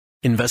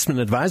Investment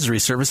advisory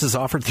services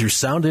offered through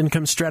Sound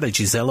Income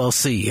Strategies,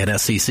 LLC, an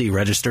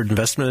SEC-registered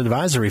investment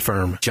advisory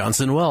firm.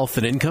 Johnson Wealth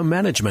and Income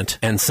Management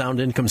and Sound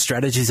Income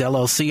Strategies,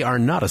 LLC are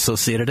not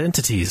associated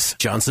entities.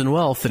 Johnson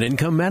Wealth and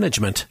Income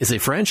Management is a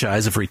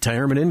franchise of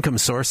Retirement Income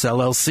Source,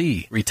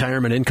 LLC.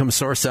 Retirement Income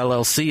Source,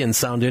 LLC and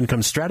Sound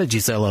Income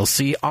Strategies,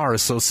 LLC are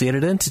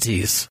associated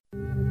entities.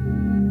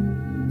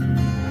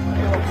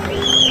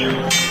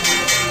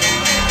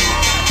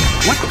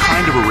 What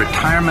kind of a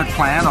retirement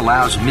plan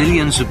allows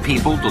millions of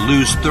people to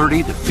lose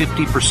 30 to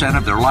 50%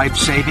 of their life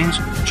savings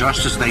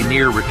just as they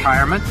near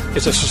retirement?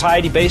 It's a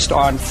society based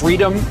on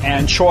freedom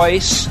and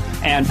choice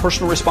and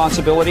personal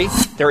responsibility.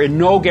 There are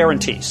no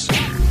guarantees.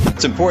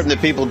 It's important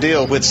that people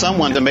deal with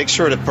someone to make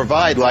sure to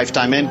provide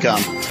lifetime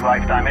income.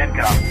 Lifetime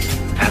income.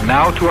 And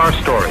now to our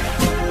story.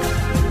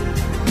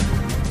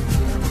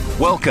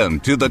 Welcome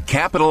to the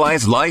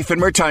Capitalized Life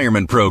and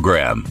Retirement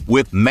Program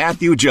with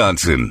Matthew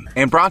Johnson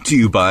and brought to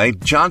you by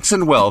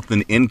Johnson Wealth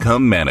and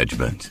Income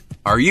Management.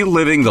 Are you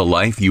living the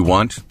life you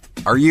want?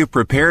 Are you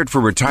prepared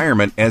for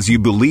retirement as you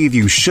believe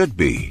you should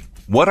be?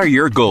 What are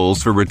your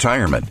goals for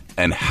retirement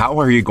and how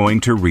are you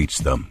going to reach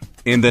them?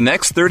 In the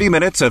next 30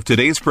 minutes of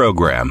today's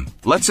program,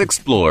 let's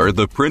explore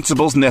the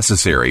principles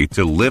necessary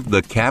to live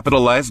the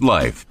capitalized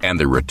life and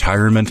the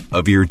retirement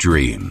of your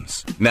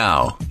dreams.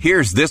 Now,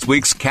 here's this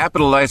week's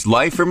Capitalized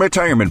Life and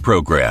Retirement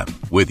Program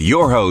with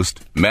your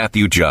host,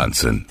 Matthew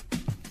Johnson.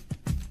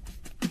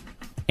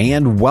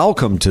 And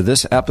welcome to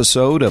this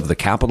episode of the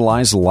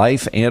Capitalized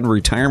Life and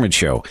Retirement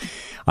Show.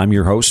 I'm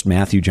your host,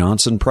 Matthew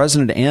Johnson,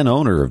 president and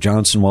owner of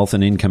Johnson Wealth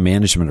and Income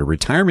Management, a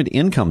retirement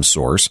income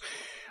source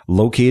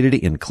located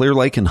in Clear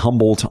Lake and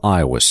Humboldt,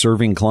 Iowa,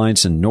 serving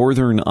clients in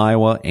northern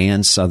Iowa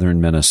and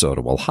southern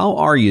Minnesota. Well, how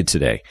are you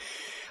today?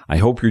 I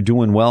hope you're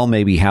doing well,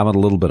 maybe having a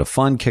little bit of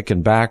fun,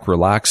 kicking back,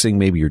 relaxing.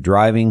 Maybe you're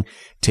driving,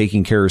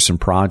 taking care of some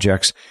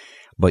projects,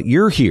 but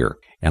you're here.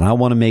 And I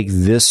want to make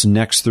this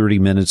next 30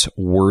 minutes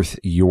worth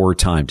your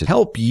time to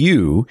help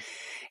you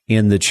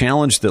in the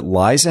challenge that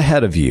lies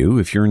ahead of you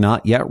if you're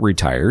not yet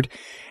retired,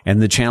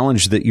 and the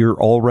challenge that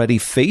you're already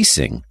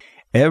facing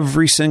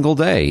every single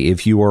day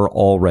if you are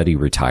already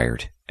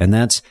retired, and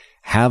that's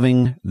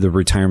having the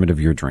retirement of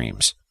your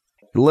dreams.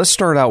 Let's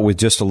start out with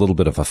just a little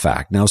bit of a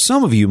fact. Now,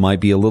 some of you might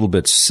be a little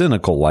bit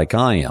cynical like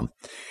I am,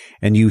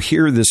 and you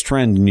hear this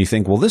trend and you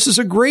think, well, this is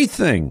a great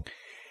thing.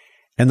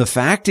 And the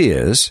fact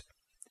is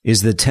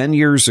that 10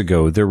 years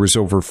ago, there was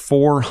over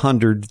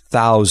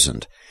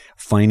 400,000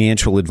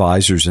 financial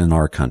advisors in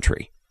our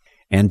country.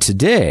 And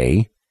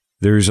today,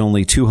 there's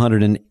only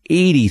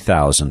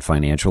 280,000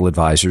 financial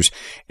advisors,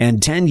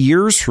 and 10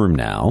 years from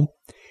now,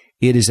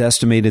 it is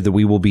estimated that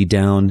we will be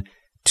down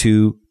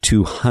to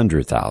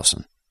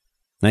 200,000.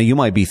 Now, you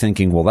might be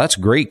thinking, well, that's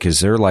great because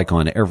they're like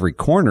on every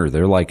corner.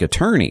 They're like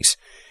attorneys.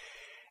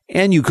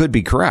 And you could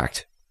be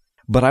correct.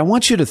 But I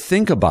want you to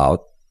think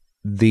about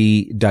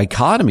the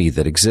dichotomy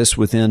that exists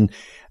within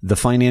the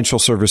financial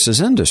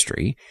services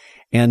industry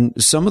and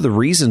some of the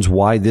reasons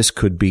why this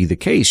could be the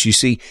case. You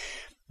see,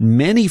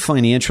 many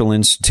financial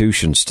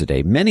institutions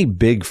today, many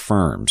big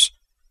firms,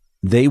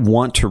 they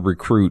want to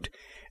recruit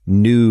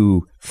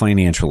new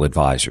financial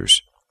advisors.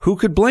 Who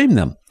could blame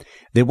them?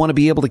 They want to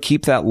be able to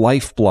keep that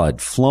lifeblood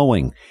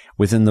flowing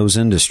within those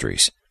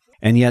industries.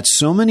 And yet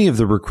so many of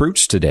the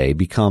recruits today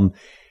become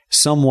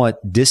somewhat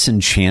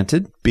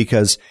disenchanted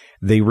because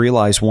they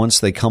realize once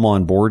they come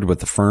on board with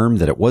the firm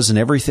that it wasn't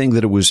everything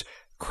that it was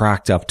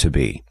cracked up to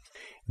be.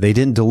 They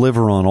didn't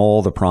deliver on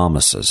all the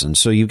promises. And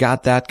so you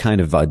got that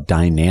kind of a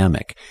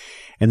dynamic.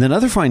 And then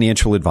other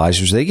financial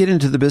advisors, they get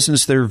into the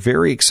business, they're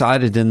very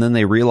excited, and then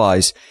they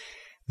realize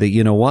that,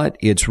 you know what,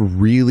 it's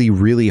really,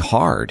 really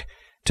hard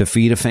to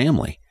feed a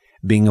family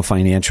being a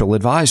financial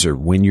advisor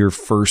when you're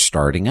first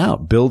starting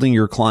out, building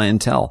your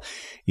clientele,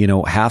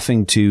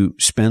 having to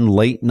spend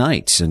late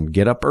nights and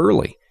get up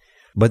early.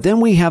 But then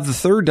we have the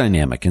third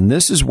dynamic, and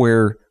this is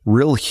where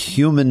real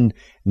human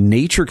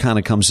nature kind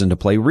of comes into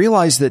play.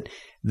 Realize that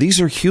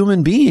these are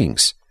human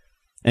beings.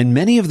 And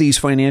many of these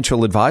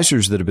financial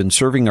advisors that have been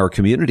serving our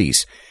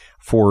communities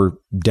for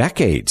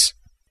decades,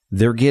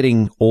 they're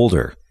getting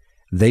older.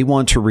 They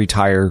want to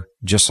retire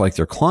just like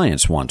their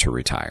clients want to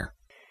retire.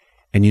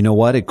 And you know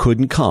what? It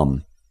couldn't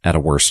come at a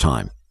worse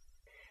time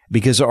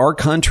because our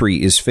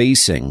country is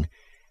facing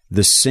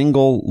the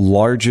single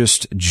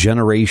largest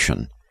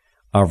generation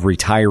of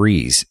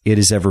retirees it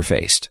has ever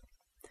faced.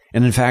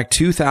 And in fact,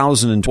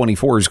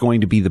 2024 is going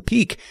to be the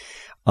peak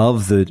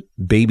of the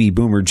baby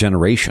boomer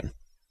generation.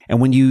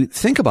 And when you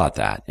think about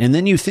that, and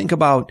then you think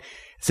about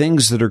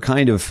things that are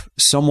kind of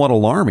somewhat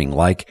alarming,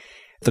 like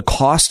the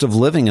cost of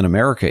living in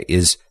America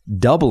is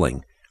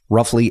doubling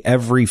roughly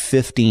every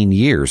 15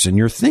 years. And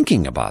you're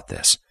thinking about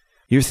this.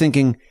 You're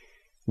thinking,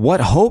 what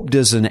hope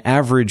does an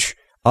average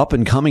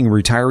up-and-coming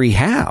retiree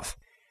have?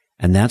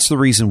 And that's the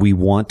reason we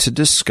want to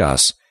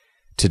discuss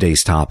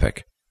today's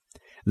topic.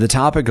 The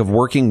topic of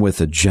working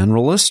with a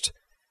generalist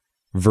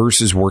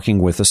versus working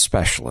with a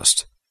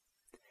specialist.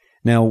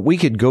 Now, we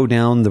could go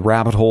down the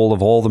rabbit hole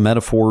of all the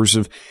metaphors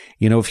of,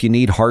 if you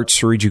need heart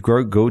surgery,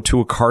 go to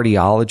a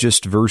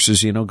cardiologist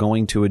versus,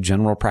 going to a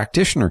general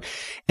practitioner.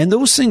 And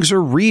those things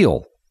are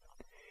real.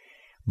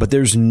 But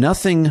there's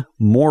nothing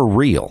more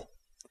real.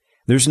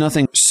 There's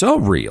nothing so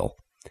real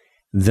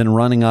than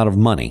running out of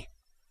money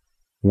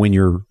when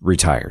you're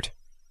retired.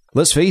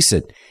 Let's face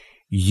it,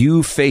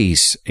 you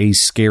face a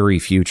scary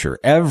future.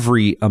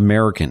 Every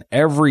American,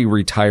 every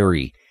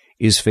retiree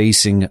is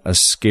facing a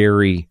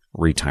scary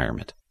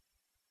retirement.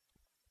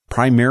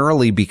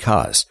 Primarily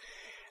because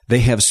they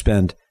have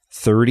spent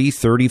 30,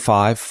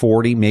 35,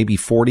 40, maybe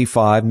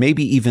 45,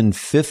 maybe even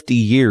 50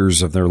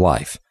 years of their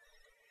life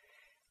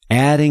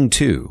adding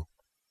to,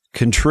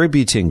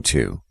 contributing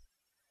to,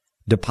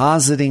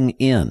 depositing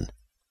in,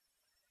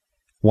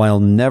 while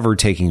never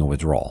taking a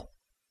withdrawal.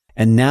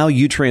 And now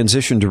you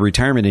transition to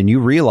retirement and you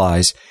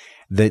realize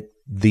that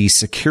the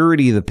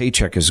security of the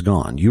paycheck is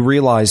gone. You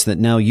realize that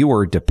now you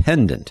are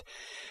dependent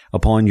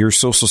upon your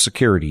Social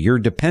Security. You're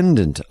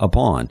dependent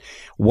upon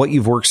what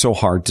you've worked so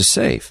hard to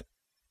save.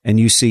 And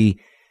you see,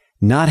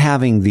 not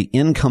having the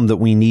income that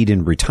we need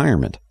in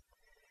retirement,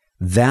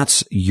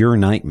 that's your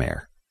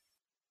nightmare.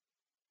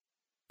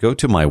 Go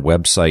to my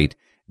website,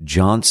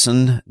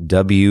 Johnson,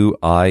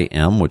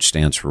 WIM, which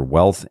stands for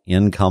Wealth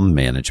Income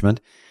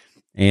Management,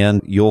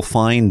 and you'll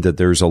find that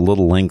there's a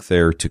little link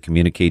there to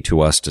communicate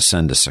to us, to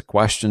send us a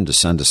question, to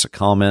send us a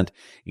comment.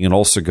 You can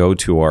also go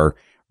to our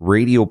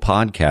radio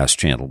podcast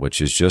channel, which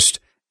is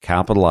just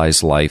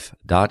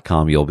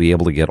capitalizelife.com. You'll be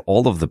able to get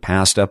all of the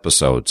past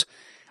episodes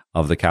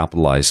of the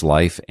Capitalized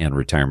Life and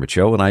Retirement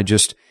Show. And I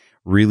just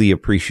really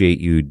appreciate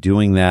you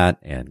doing that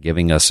and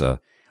giving us a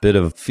bit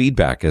of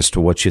feedback as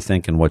to what you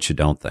think and what you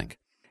don't think.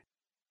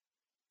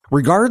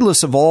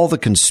 Regardless of all the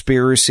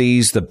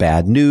conspiracies, the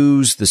bad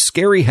news, the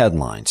scary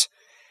headlines,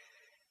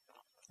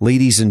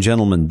 ladies and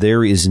gentlemen,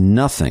 there is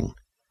nothing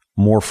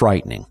more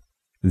frightening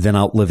than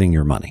outliving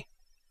your money.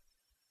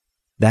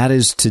 That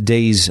is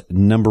today's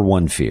number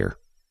one fear.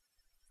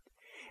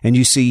 And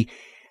you see,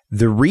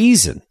 the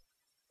reason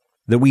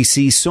that we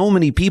see so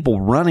many people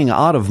running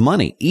out of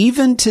money,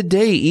 even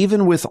today,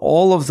 even with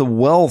all of the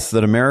wealth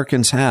that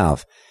Americans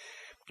have,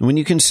 when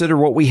you consider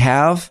what we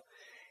have,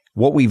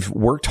 what we've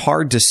worked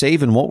hard to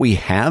save and what we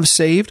have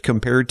saved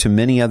compared to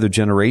many other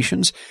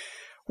generations,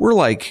 we're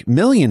like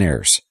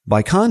millionaires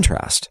by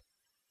contrast.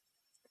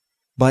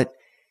 But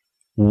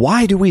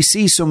why do we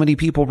see so many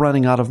people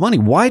running out of money?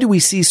 Why do we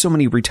see so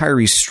many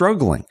retirees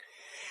struggling?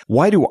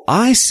 Why do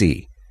I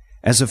see,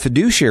 as a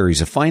fiduciary,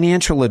 as a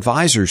financial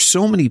advisor,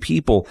 so many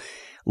people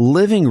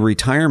living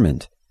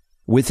retirement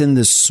within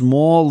this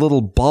small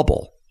little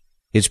bubble?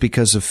 It's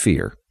because of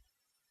fear.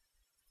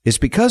 It's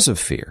because of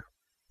fear.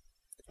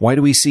 Why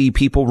do we see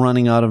people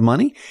running out of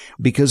money?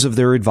 Because of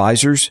their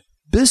advisors'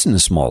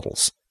 business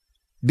models.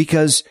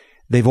 Because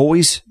they've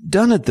always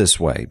done it this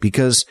way.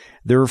 Because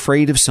they're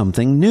afraid of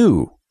something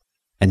new.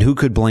 And who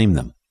could blame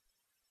them?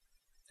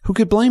 Who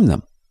could blame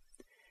them?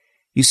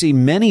 You see,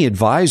 many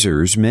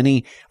advisors,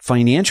 many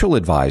financial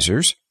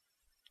advisors,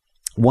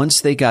 once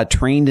they got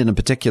trained in a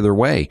particular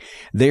way,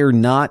 they're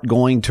not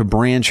going to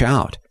branch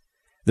out.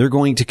 They're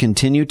going to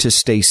continue to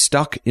stay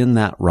stuck in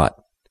that rut.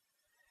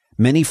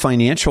 Many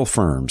financial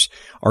firms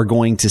are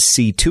going to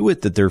see to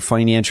it that their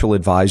financial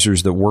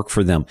advisors that work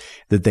for them,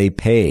 that they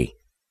pay,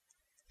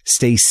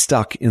 stay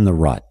stuck in the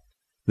rut.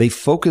 They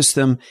focus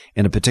them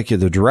in a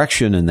particular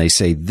direction and they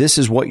say, this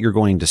is what you're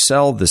going to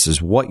sell. This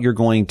is what you're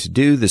going to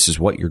do. This is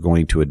what you're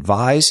going to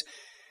advise.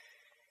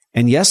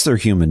 And yes, they're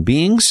human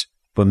beings,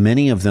 but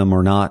many of them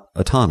are not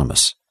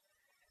autonomous.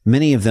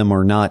 Many of them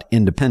are not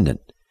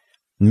independent.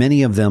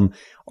 Many of them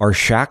are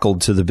shackled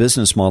to the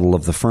business model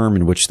of the firm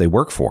in which they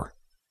work for.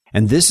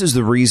 And this is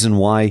the reason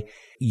why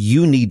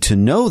you need to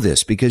know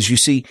this, because you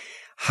see,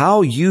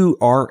 how you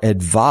are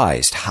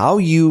advised,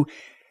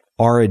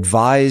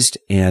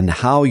 and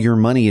how your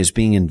money is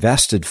being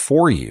invested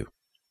for you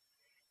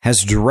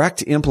has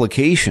direct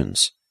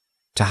implications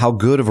to how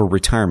good of a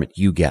retirement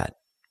you get.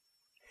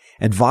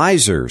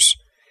 Advisors,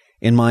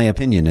 in my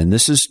opinion, and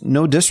this is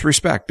no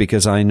disrespect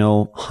because I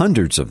know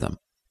hundreds of them,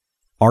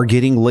 are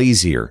getting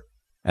lazier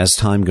as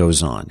time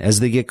goes on. As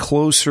they get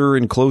closer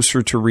and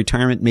closer to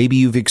retirement, maybe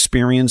you've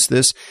experienced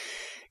this.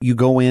 You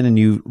go in and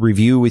you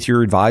review with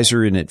your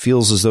advisor and it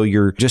feels as though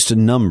you're just a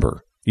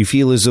number. You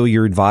feel as though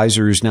your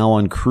advisor is now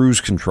on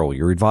cruise control.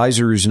 Your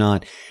advisor is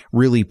not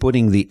really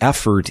putting the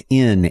effort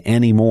in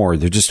anymore.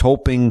 They're just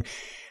hoping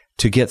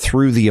to get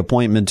through the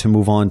appointment to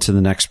move on to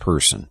the next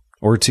person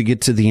or to get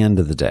to the end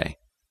of the day.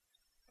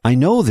 I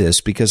know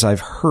this because I've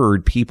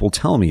heard people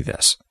tell me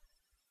this.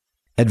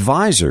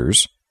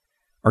 Advisors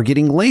are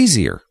getting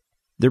lazier.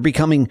 They're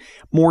becoming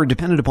more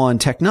dependent upon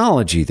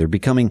technology. They're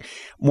becoming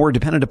more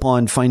dependent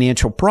upon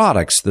financial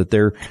products that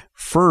their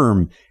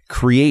firm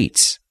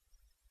creates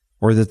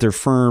or that their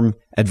firm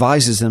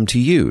advises them to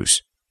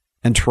use.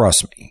 And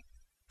trust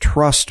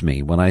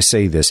me when I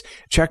say this,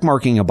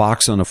 checkmarking a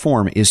box on a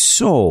form is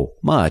so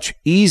much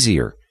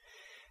easier.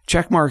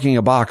 Checkmarking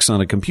a box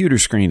on a computer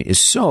screen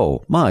is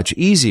so much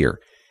easier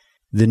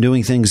than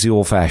doing things the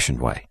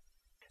old-fashioned way.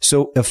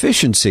 So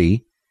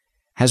efficiency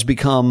has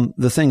become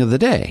the thing of the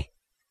day.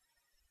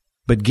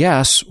 But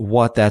guess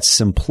what that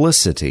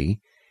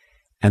simplicity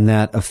and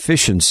that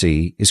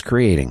efficiency is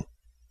creating?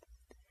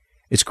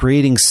 It's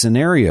creating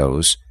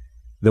scenarios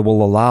that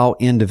will allow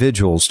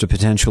individuals to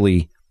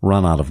potentially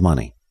run out of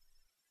money.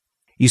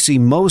 You see,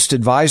 most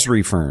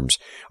advisory firms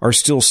are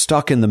still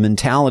stuck in the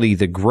mentality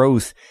that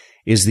growth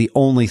is the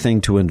only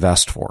thing to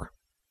invest for.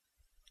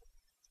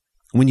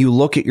 When you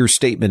look at your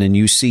statement and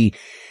you see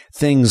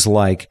things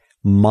like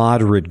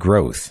moderate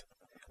growth,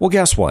 well,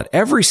 guess what?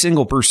 Every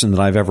single person that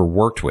I've ever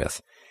worked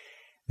with,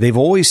 they've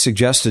always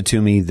suggested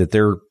to me that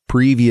their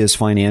previous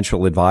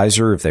financial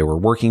advisor, if they were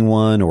working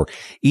one, or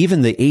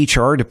even the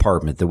HR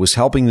department that was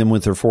helping them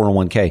with their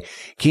 401k,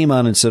 came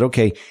out and said,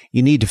 okay,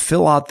 you need to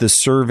fill out this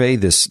survey,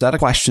 this set of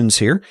questions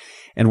here,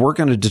 and we're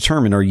going to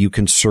determine, are you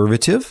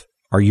conservative,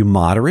 are you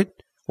moderate,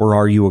 or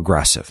are you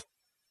aggressive?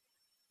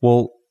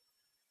 Well,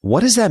 what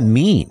does that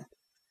mean?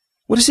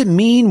 What does it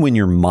mean when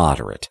you're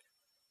moderate?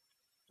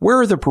 Where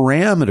are the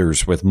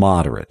parameters with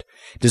moderate?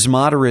 Does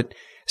moderate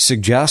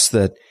suggest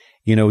that,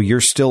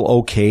 you're still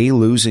okay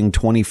losing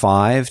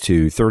 25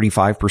 to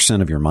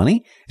 35% of your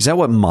money? Is that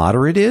what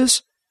moderate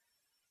is?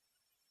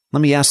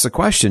 Let me ask the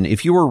question.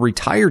 If you were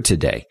retired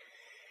today,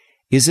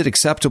 is it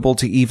acceptable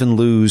to even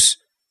lose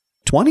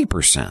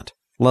 20%,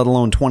 let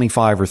alone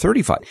 25 or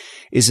 35?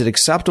 Is it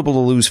acceptable to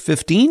lose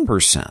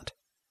 15%?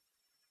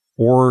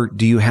 Or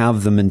do you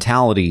have the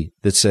mentality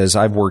that says,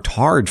 I've worked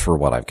hard for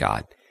what I've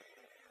got.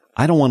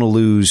 I don't want to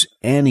lose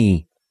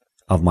any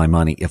of my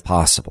money if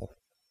possible.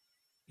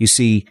 You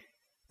see,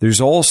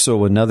 there's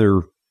also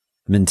another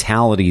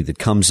mentality that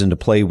comes into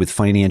play with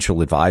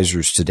financial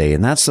advisors today,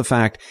 and that's the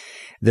fact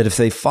that if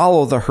they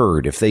follow the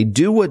herd, if they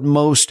do what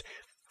most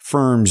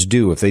firms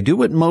do, if they do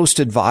what most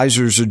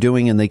advisors are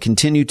doing and they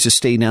continue to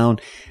stay down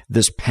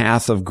this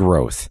path of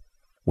growth,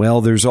 well,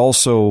 there's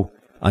also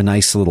a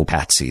nice little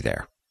patsy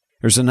there.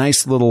 There's a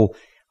nice little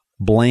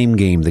blame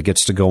game that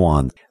gets to go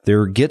on.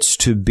 There gets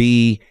to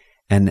be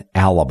an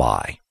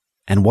alibi.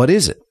 And what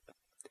is it?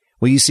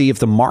 Well, you see, if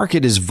the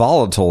market is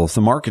volatile, if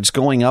the market's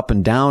going up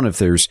and down, if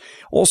there's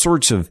all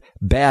sorts of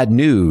bad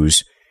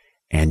news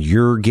and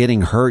you're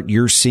getting hurt,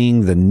 you're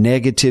seeing the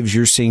negatives,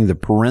 you're seeing the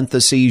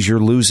parentheses, you're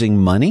losing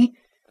money,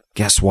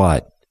 guess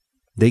what?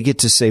 They get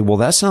to say, well,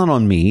 that's not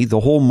on me.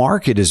 The whole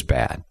market is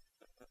bad.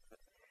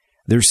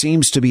 There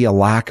seems to be a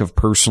lack of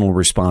personal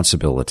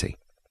responsibility.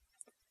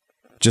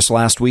 Just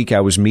last week,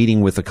 I was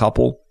meeting with a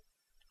couple,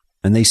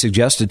 and they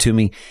suggested to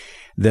me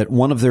that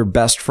one of their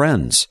best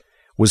friends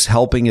was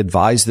helping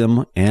advise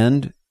them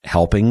and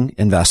helping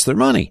invest their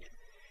money.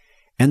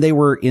 And they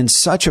were in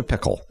such a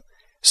pickle,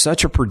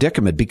 such a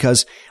predicament,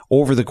 because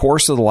over the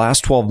course of the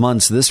last 12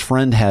 months, this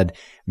friend had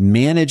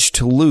managed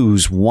to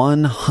lose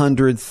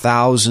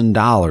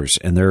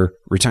 $100,000 in their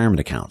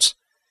retirement accounts.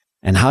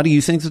 And how do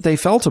you think that they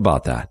felt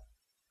about that?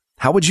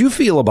 How would you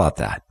feel about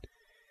that?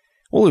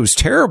 Well, it was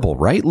terrible,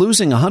 right?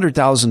 Losing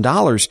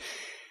 $100,000.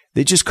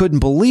 They just couldn't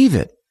believe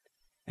it.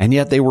 And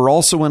yet they were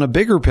also in a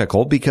bigger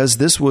pickle because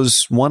this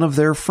was one of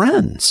their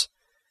friends.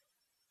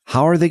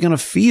 How are they going to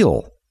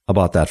feel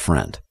about that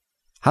friend?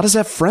 How does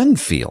that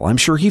friend feel? I'm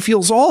sure he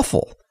feels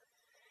awful.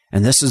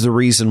 And this is the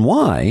reason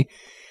why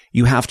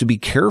you have to be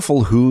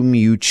careful whom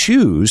you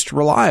choose to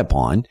rely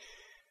upon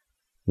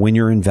when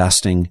you're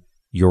investing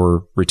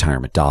your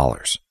retirement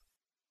dollars.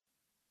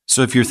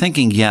 So if you're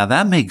thinking, yeah,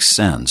 that makes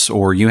sense,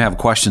 or you have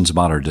questions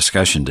about our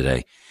discussion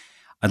today,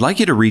 I'd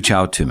like you to reach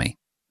out to me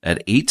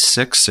at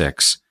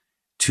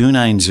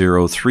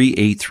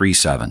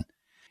 866-290-3837.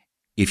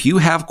 If you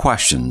have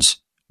questions,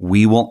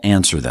 we will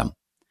answer them.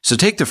 So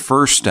take the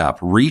first step.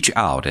 Reach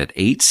out at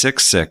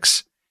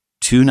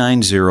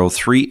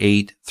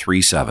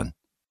 866-290-3837.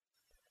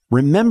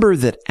 Remember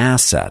that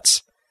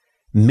assets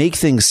make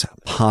things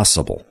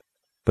possible.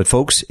 But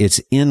folks, it's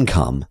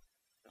income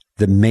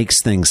that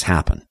makes things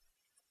happen.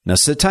 Now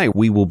sit tight.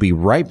 We will be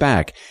right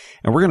back,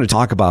 and we're going to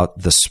talk about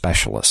the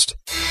specialist.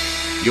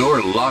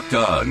 You're locked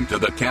on to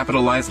the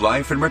Capitalized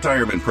Life and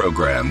Retirement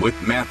Program with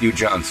Matthew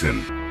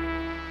Johnson.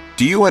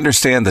 Do you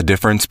understand the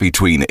difference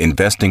between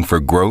investing for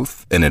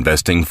growth and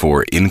investing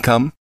for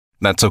income?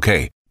 That's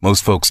okay.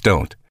 Most folks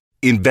don't.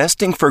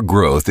 Investing for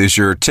growth is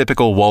your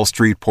typical Wall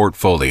Street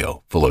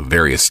portfolio full of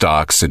various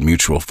stocks and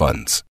mutual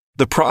funds.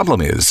 The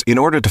problem is, in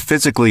order to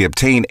physically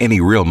obtain any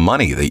real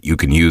money that you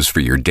can use for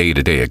your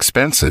day-to-day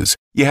expenses,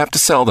 you have to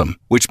sell them,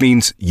 which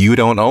means you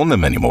don't own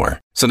them anymore.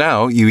 So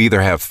now you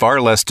either have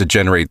far less to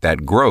generate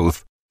that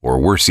growth, or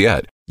worse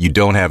yet, you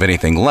don't have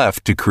anything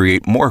left to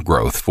create more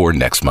growth for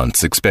next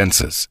month's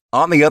expenses.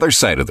 On the other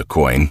side of the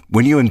coin,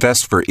 when you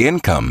invest for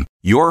income,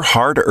 your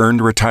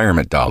hard-earned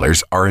retirement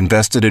dollars are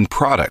invested in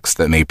products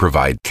that may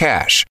provide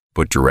cash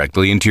put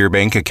directly into your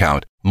bank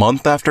account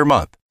month after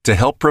month to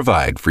help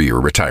provide for your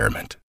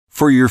retirement.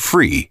 For your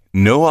free,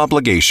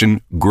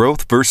 no-obligation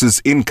Growth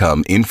versus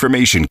Income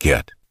Information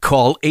Kit,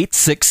 call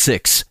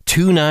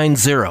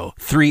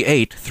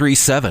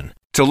 866-290-3837.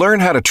 To learn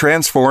how to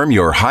transform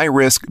your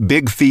high-risk,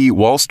 big-fee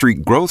Wall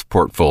Street growth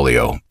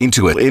portfolio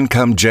into an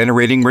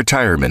income-generating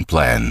retirement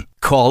plan,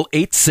 Call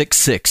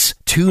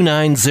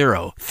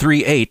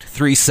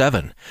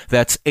 866-290-3837.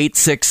 That's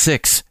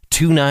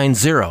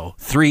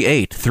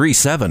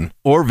 866-290-3837.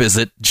 Or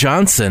visit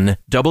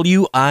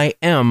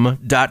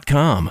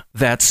johnsonwim.com.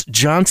 That's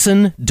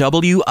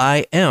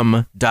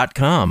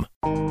johnsonwim.com.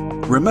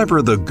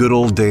 Remember the good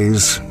old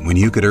days when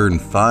you could earn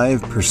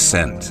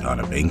 5% on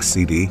a bank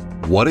CD?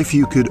 What if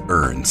you could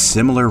earn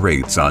similar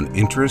rates on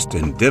interest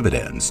and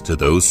dividends to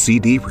those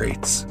CD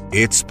rates?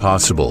 It's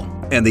possible.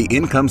 And the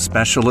income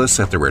specialists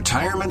at the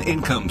Retirement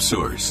Income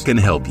Source can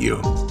help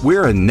you.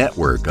 We're a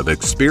network of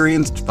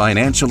experienced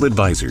financial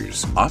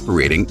advisors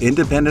operating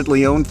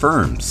independently owned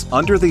firms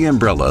under the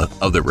umbrella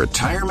of the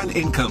Retirement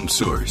Income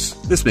Source.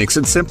 This makes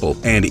it simple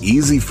and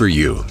easy for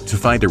you to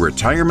find a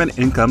retirement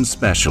income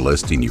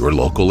specialist in your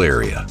local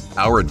area.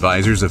 Our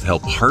advisors have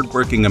helped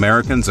hardworking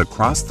Americans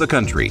across the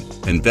country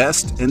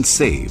invest and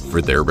save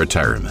for their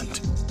retirement.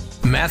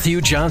 Matthew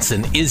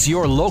Johnson is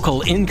your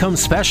local income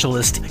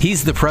specialist.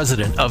 He's the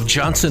president of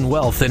Johnson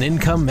Wealth and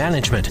Income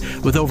Management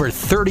with over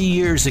 30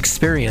 years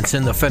experience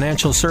in the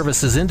financial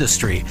services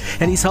industry,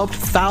 and he's helped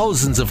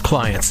thousands of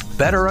clients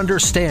better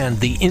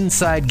understand the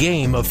inside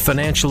game of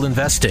financial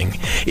investing.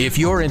 If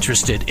you're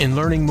interested in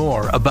learning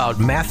more about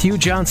Matthew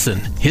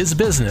Johnson, his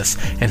business,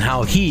 and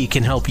how he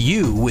can help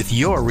you with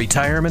your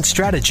retirement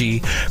strategy,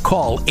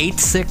 call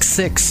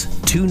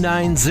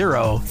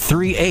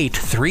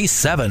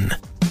 866-290-3837.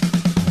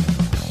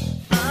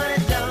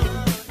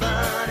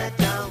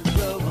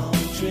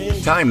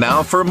 Time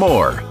now for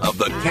more of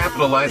the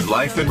Capitalized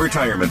Life and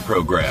Retirement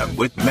Program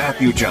with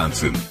Matthew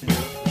Johnson.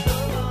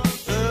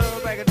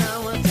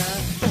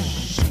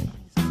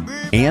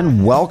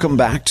 And welcome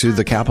back to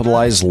the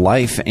Capitalized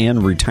Life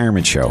and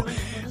Retirement Show.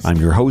 I'm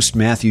your host,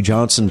 Matthew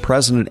Johnson,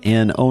 president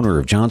and owner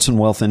of Johnson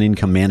Wealth and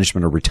Income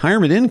Management, a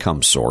retirement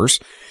income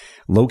source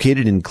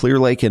located in Clear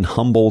Lake and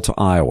Humboldt,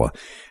 Iowa,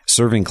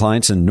 serving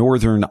clients in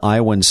northern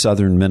Iowa and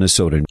southern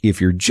Minnesota.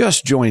 If you're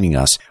just joining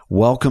us,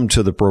 welcome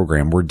to the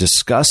program. We're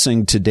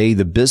discussing today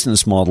the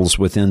business models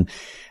within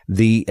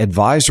the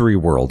advisory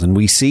world, and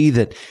we see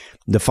that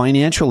the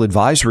financial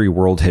advisory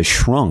world has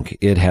shrunk.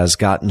 It has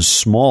gotten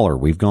smaller.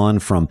 We've gone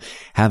from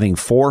having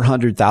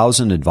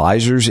 400,000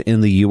 advisors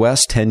in the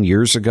U.S. 10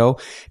 years ago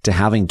to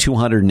having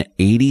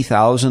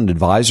 280,000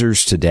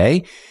 advisors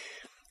today.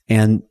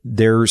 And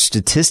they're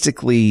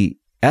statistically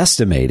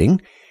estimating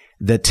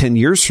that 10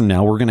 years from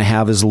now, we're going to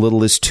have as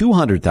little as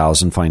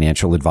 200,000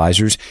 financial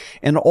advisors.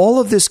 And all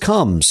of this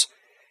comes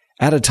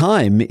at a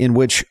time in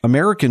which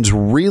Americans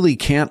really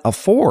can't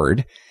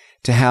afford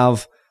to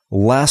have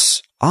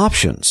less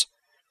options.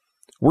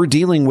 We're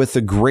dealing with the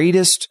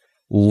greatest,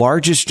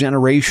 largest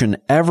generation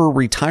ever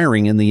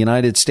retiring in the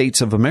United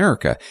States of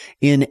America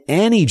in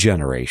any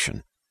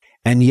generation.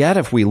 And yet,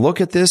 if we look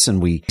at this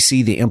and we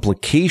see the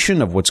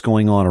implication of what's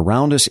going on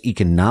around us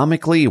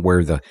economically,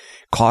 where the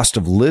cost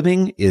of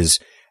living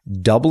is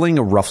doubling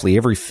roughly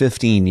every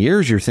 15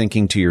 years, you're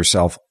thinking to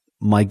yourself,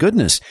 my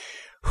goodness,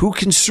 who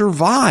can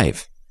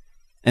survive?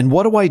 And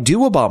what do I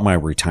do about my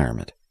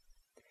retirement?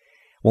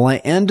 Well, I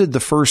ended the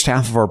first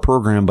half of our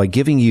program by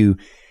giving you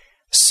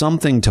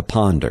something to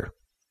ponder.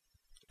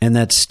 And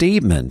that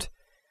statement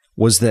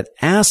was that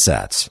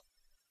assets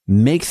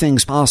make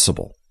things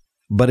possible,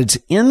 but it's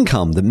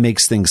income that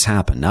makes things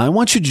happen. Now, I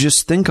want you to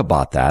just think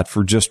about that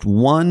for just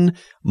one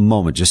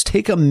moment. Just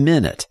take a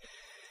minute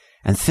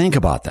and think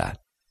about that.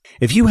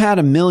 If you had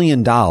 $1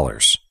 million,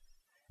 that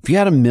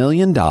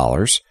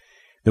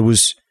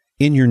was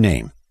in your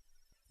name,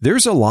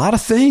 there's a lot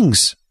of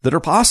things that are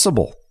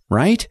possible,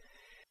 right?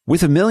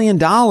 With $1 million,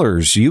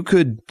 you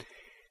could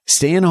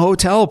stay in a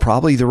hotel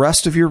probably the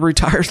rest of your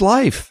retired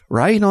life,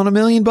 right? On $1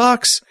 million.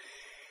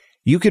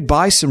 You could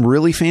buy some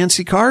really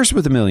fancy cars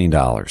with $1 million.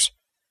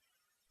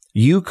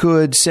 You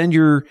could send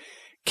your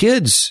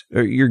kids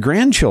or your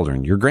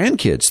grandchildren, your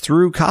grandkids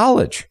through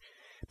college,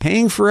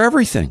 paying for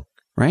everything,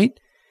 right?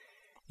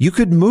 You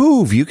could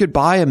move. You could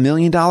buy $1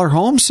 million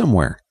home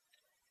somewhere.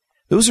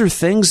 Those are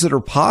things that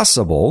are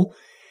possible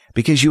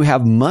because you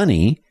have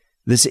money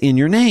that's in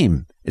your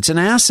name. It's an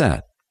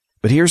asset.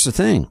 But here's the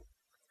thing.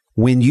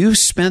 When you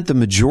spent the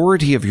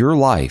majority of your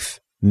life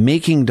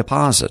making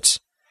deposits,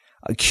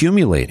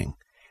 accumulating,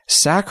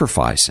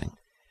 sacrificing,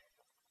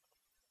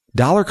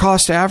 dollar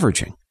cost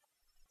averaging,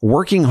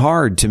 working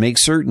hard to make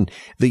certain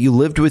that you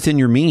lived within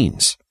your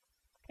means,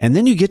 and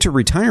then you get to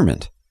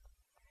retirement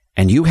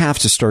and you have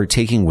to start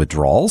taking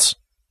withdrawals,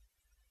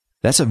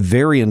 that's a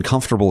very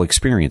uncomfortable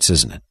experience,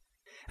 isn't it?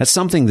 That's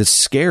something that's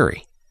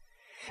scary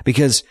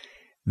because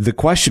the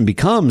question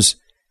becomes,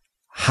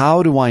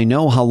 how do I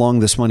know how long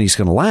this money is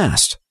going to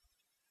last?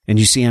 And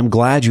you see, I'm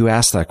glad you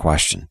asked that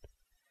question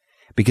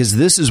because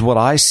this is what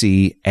I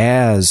see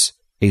as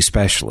a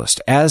specialist,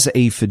 as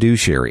a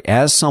fiduciary,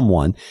 as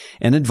someone,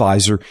 an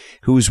advisor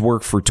who has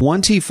worked for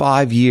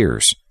 25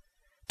 years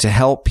to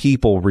help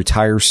people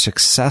retire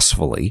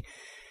successfully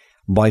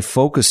by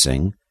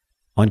focusing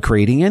on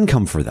creating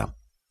income for them.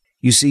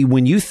 You see,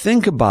 when you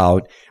think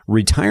about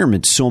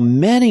retirement, so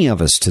many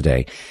of us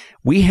today,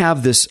 we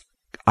have this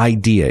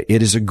idea.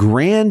 It is a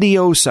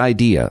grandiose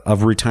idea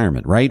of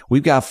retirement, right?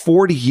 We've got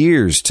 40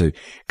 years to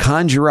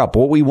conjure up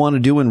what we want to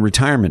do in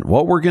retirement,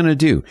 what we're going to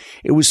do.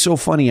 It was so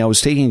funny. I was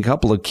taking a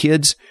couple of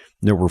kids.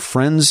 There were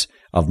friends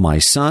of my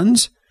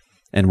son's,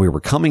 and we were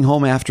coming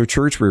home after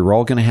church. We were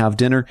all going to have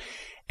dinner,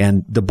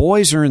 and the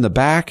boys are in the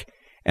back,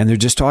 and they're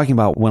just talking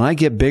about, when I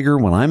get bigger,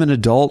 when I'm an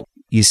adult.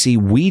 You see,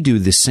 we do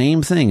the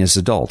same thing as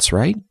adults,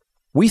 right?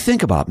 We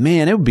think about,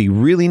 man, it would be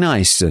really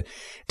nice to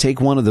take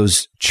one of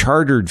those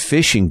chartered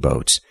fishing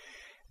boats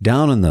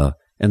down in the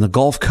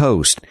Gulf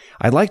Coast.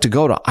 I'd like to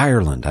go to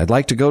Ireland. I'd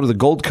like to go to the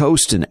Gold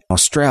Coast in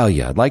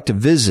Australia. I'd like to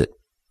visit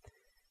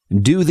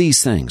and do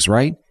these things,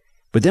 right?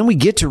 But then we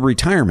get to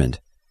retirement,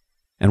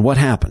 and what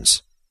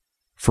happens?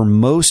 For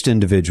most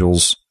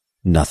individuals,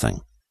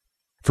 nothing.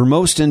 For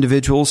most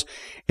individuals,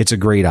 it's a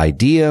great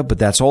idea, but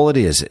that's all it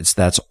is.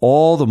 That's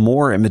all the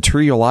more it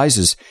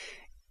materializes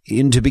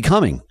into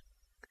becoming.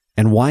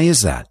 And why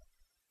is that?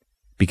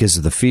 Because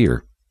of the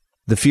fear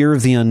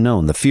of the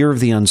unknown, the fear of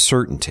the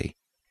uncertainty.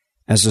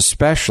 As a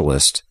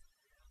specialist,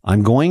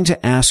 I'm going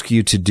to ask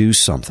you to do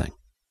something.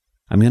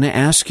 I'm going to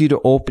ask you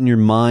to open your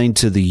mind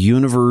to the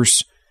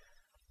universe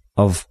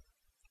of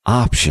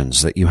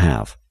options that you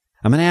have.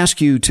 I'm going to ask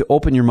you to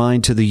open your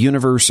mind to the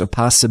universe of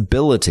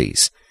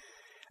possibilities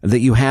that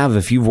you have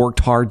if you've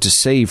worked hard to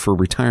save for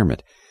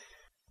retirement.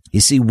 You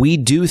see, we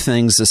do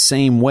things the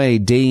same way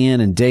day in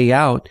and day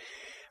out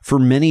for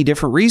many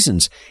different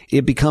reasons.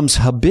 It becomes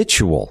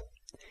habitual.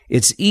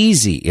 It's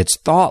easy. It's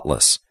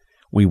thoughtless.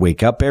 We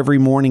wake up every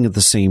morning at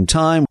the same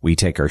time. We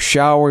take our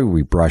shower.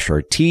 We brush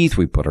our teeth.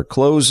 We put our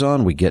clothes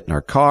on. We get in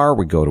our car.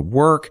 We go to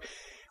work.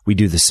 We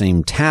do the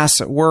same tasks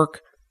at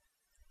work.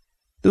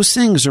 Those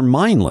things are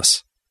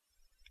mindless.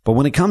 But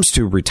when it comes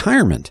to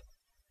retirement,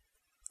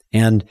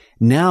 and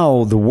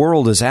now the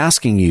world is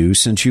asking you,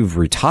 since you've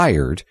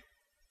retired,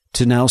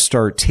 to now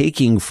start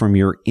taking from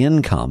your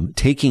income,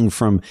 taking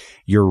from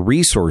your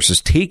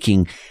resources,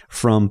 taking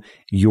from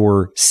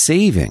your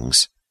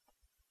savings.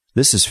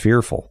 This is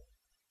fearful.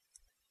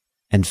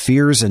 And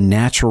fear is a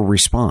natural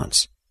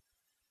response.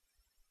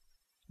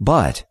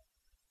 But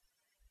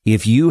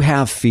if you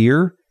have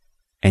fear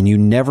and you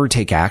never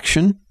take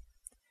action,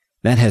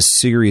 that has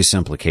serious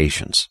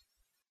implications.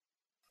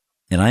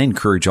 And I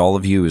encourage all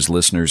of you as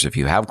listeners, if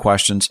you have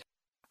questions,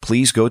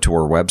 please go to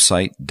our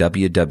website,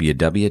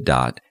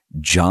 www.johnson,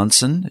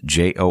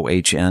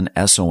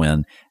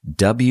 JOHNSON,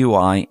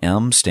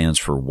 WIM stands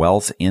for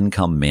Wealth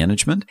Income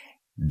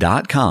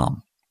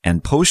Management.com,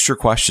 and post your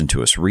question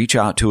to us. Reach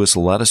out to us.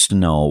 Let us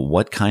know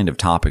what kind of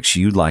topics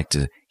you'd like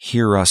to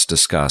hear us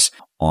discuss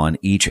on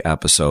each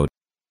episode.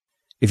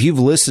 If you've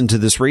listened to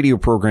this radio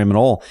program at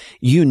all,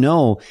 you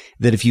know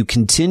that if you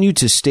continue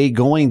to stay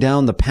going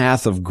down the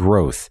path of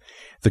growth,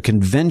 the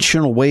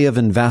conventional way of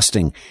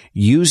investing,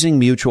 using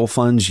mutual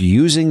funds,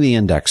 using the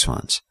index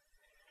funds,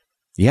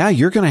 yeah,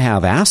 you're going to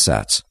have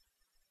assets,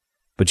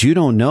 but you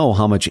don't know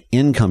how much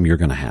income you're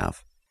going to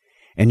have.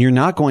 And you're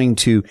not going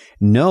to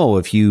know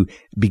if you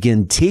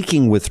begin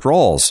taking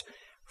withdrawals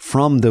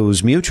from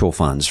those mutual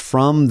funds,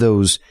 from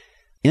those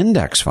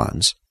index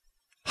funds,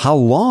 how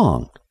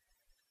long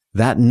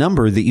that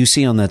number that you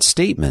see on that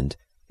statement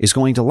is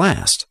going to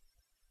last.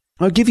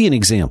 I'll give you an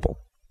example.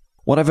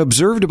 What I've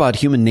observed about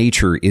human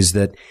nature is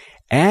that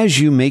as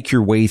you make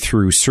your way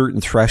through certain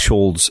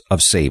thresholds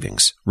of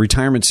savings,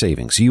 retirement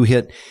savings, you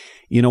hit,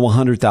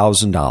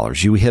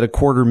 $100,000, you hit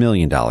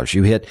 $250,000,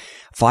 you hit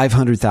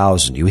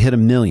 $500,000, you hit $1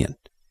 million.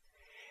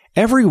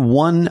 Every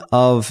one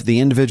of the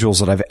individuals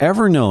that I've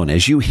ever known,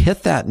 as you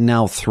hit that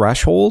now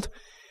threshold,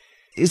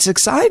 it's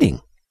exciting.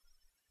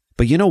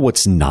 But you know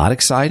what's not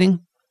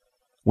exciting?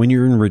 When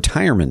you're in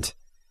retirement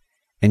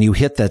and you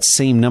hit that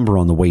same number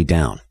on the way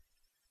down.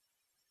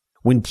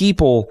 When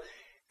people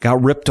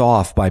got ripped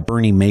off by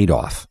Bernie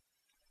Madoff,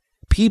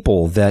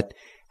 people that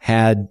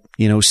had,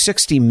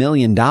 $60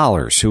 million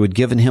who had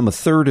given him a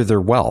third of their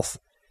wealth,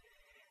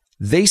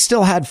 they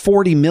still had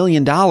 $40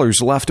 million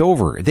left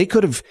over. They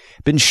could have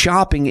been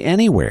shopping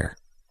anywhere.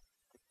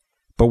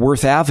 But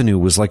Worth Avenue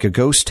was like a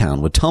ghost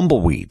town with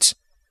tumbleweeds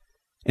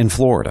in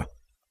Florida.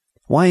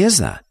 Why is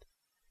that?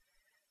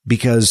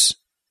 Because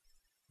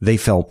they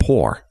fell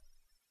poor.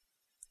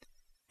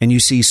 And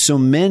you see so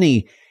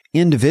many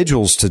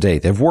individuals today,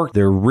 they've worked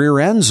their rear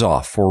ends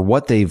off for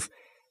what they've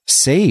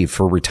saved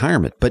for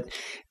retirement. But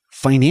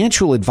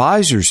financial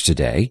advisors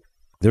today,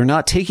 they're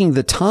not taking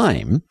the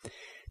time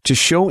to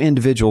show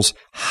individuals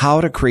how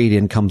to create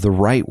income the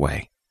right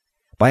way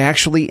by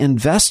actually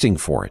investing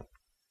for it.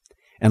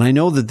 And I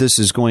know that this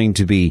is going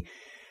to be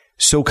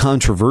so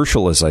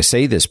controversial as I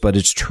say this, but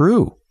it's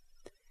true.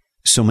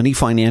 So many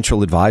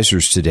financial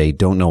advisors today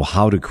don't know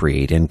how to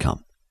create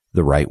income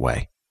the right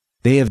way.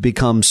 They have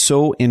become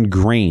so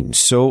ingrained,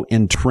 so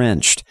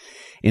entrenched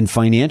in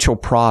financial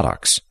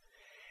products.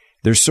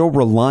 They're so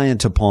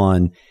reliant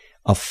upon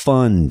a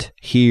fund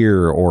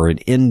here or an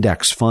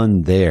index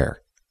fund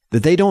there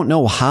that they don't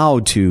know how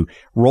to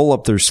roll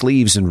up their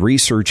sleeves and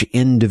research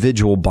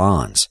individual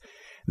bonds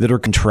that are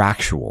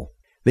contractual.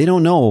 They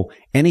don't know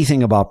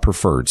anything about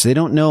preferreds. They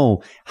don't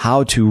know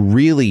how to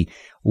really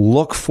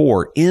look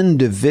for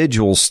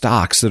individual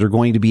stocks that are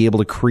going to be able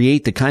to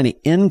create the kind of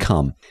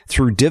income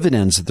through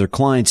dividends that their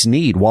clients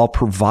need while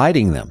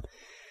providing them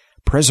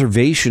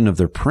preservation of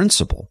their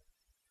principal.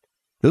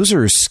 Those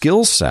are a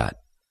skill set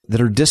that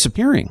are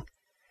disappearing.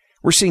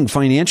 We're seeing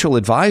financial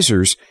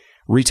advisors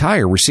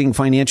retire. We're seeing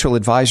financial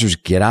advisors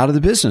get out of the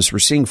business. We're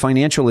seeing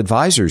financial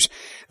advisors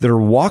that are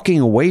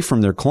walking away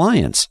from their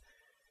clients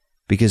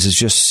because it's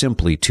just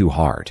simply too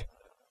hard.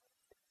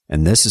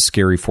 And this is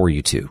scary for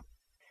you too.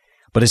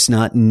 But it's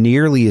not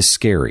nearly as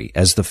scary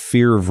as the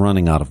fear of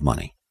running out of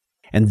money.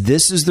 And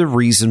this is the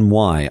reason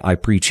why I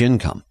preach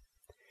income.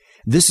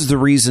 This is the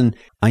reason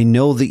I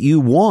know that you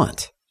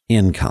want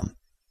income.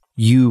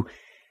 You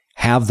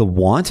have the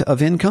want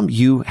of income.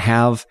 You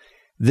have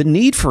the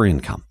need for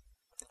income.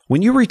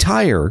 When you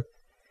retire,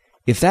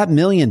 if that $1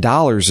 million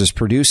is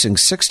producing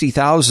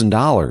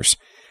 $60,000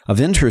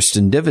 of interest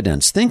and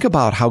dividends, think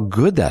about how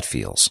good that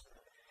feels.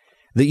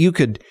 That you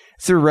could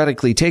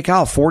theoretically take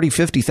out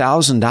 $40,000,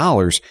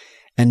 $50,000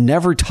 and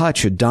never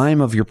touch a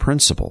dime of your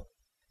principal.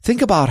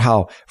 Think about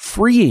how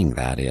freeing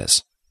that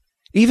is.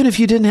 Even if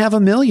you didn't have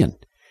 $1 million.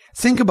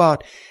 Think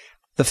about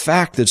the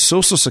fact that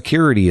Social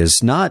Security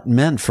is not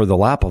meant for the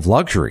lap of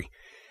luxury.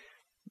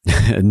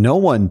 No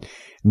one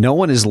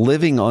is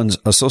living on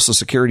a Social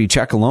Security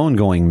check alone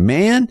going,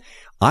 man,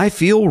 I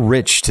feel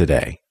rich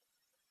today.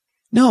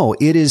 No,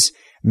 it is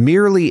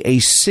merely a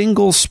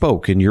single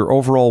spoke in your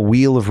overall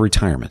wheel of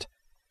retirement.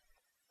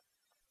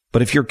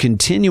 But if you're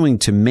continuing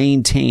to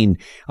maintain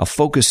a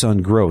focus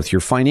on growth,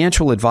 your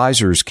financial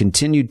advisors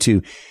continue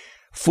to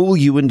fool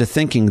you into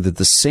thinking that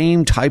the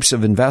same types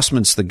of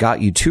investments that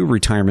got you to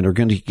retirement are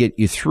going to get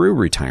you through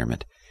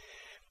retirement.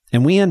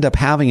 And we end up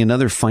having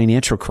another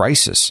financial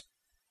crisis.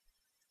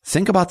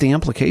 Think about the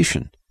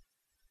implication.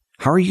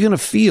 How are you going to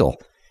feel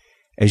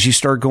as you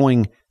start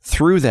going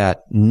through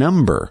that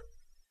number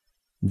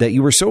that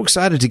you were so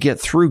excited to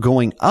get through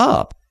going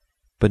up,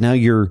 but now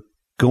you're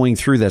going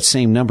through that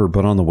same number,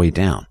 but on the way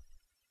down?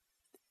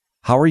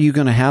 How are you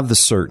going to have the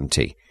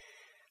certainty?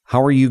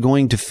 How are you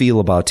going to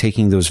feel about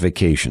taking those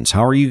vacations?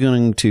 How are you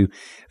going to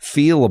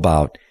feel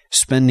about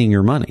spending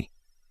your money?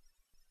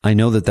 I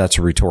know that that's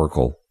a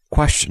rhetorical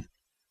question.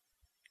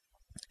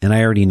 And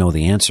I already know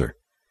the answer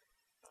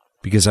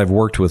because I've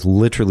worked with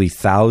literally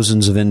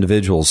thousands of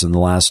individuals in the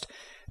last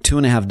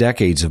 2.5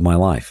 decades of my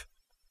life.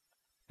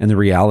 And the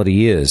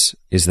reality is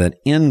that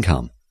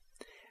income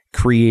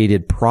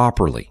created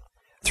properly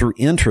through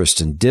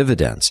interest and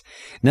dividends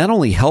not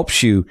only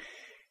helps you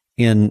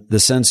in the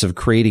sense of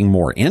creating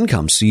more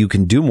income so you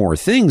can do more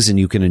things and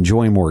you can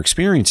enjoy more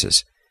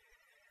experiences.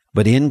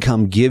 But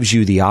income gives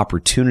you the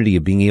opportunity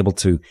of being able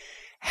to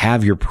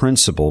have your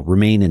principal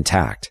remain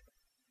intact,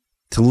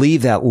 to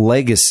leave that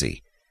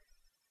legacy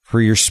for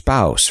your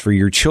spouse, for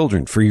your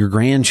children, for your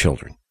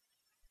grandchildren.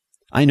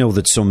 I know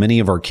that so many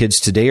of our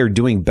kids today are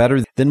doing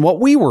better than what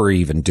we were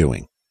even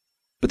doing.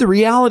 But the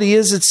reality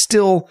is it's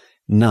still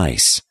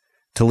nice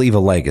to leave a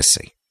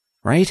legacy,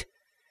 right?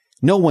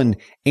 No one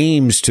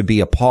aims to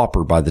be a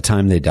pauper by the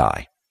time they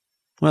die.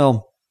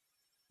 Well,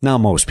 not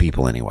most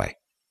people anyway.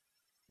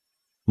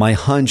 My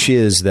hunch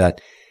is that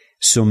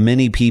so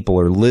many people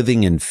are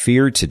living in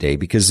fear today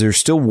because they're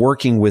still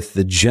working with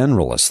the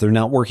generalist. They're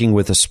not working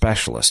with a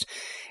specialist.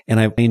 And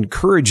I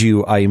encourage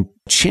you, I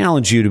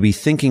challenge you to be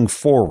thinking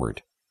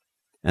forward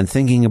and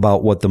thinking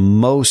about what the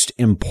most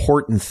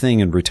important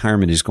thing in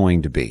retirement is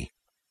going to be.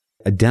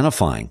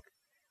 Identifying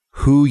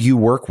who you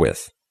work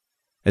with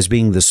as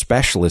being the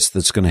specialist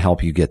that's going to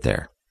help you get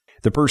there.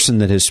 The person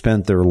that has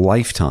spent their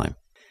lifetime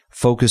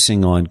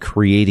focusing on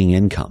creating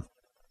income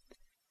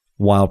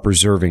while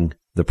preserving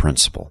the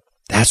principal.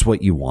 That's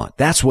what you want.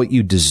 That's what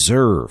you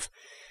deserve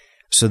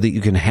so that you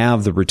can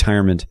have the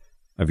retirement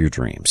of your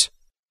dreams.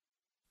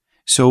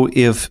 So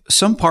if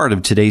some part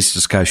of today's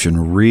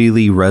discussion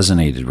really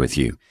resonated with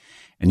you,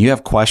 and you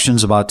have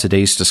questions about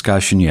today's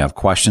discussion, you have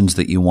questions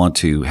that you want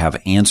to have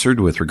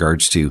answered with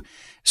regards to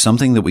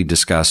something that we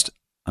discussed,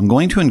 I'm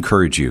going to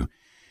encourage you,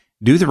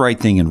 do the right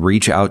thing and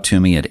reach out to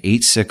me at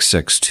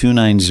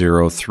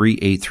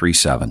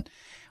 866-290-3837.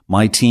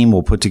 My team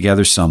will put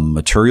together some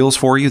materials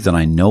for you that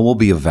I know will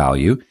be of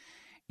value,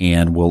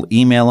 and we'll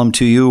email them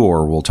to you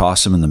or we'll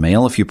toss them in the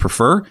mail if you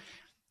prefer.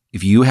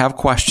 If you have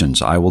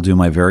questions, I will do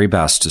my very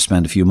best to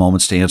spend a few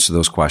moments to answer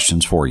those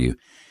questions for you.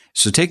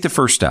 So take the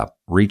first step.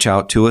 Reach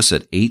out to us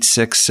at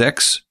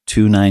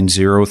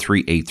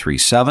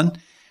 866-290-3837.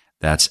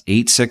 That's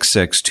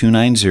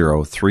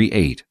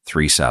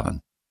 866-290-3837.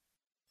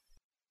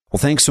 Well,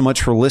 thanks so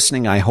much for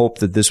listening. I hope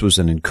that this was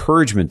an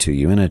encouragement to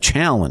you and a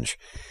challenge.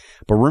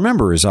 But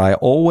remember, as I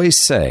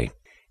always say,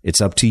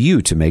 it's up to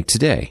you to make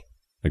today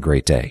a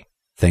great day.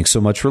 Thanks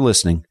so much for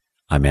listening.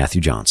 I'm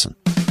Matthew Johnson.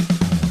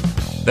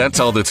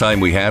 That's all the time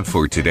we have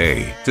for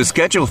today. To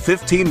schedule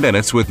 15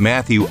 minutes with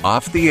Matthew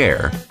off the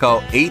air, call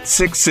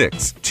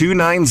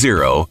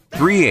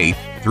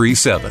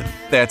 866-290-3837.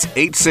 That's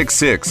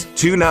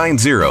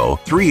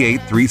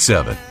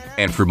 866-290-3837.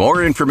 And for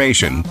more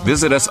information,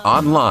 visit us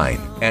online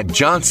at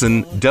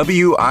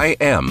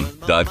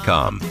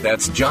johnsonwim.com.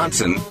 That's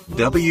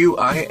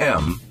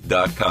johnsonwim.com.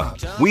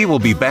 CapitalizedLifeInCome.com. We will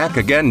be back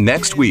again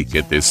next week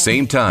at this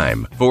same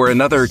time for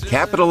another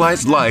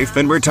Capitalized Life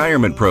and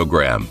Retirement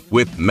Program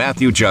with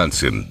Matthew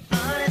Johnson.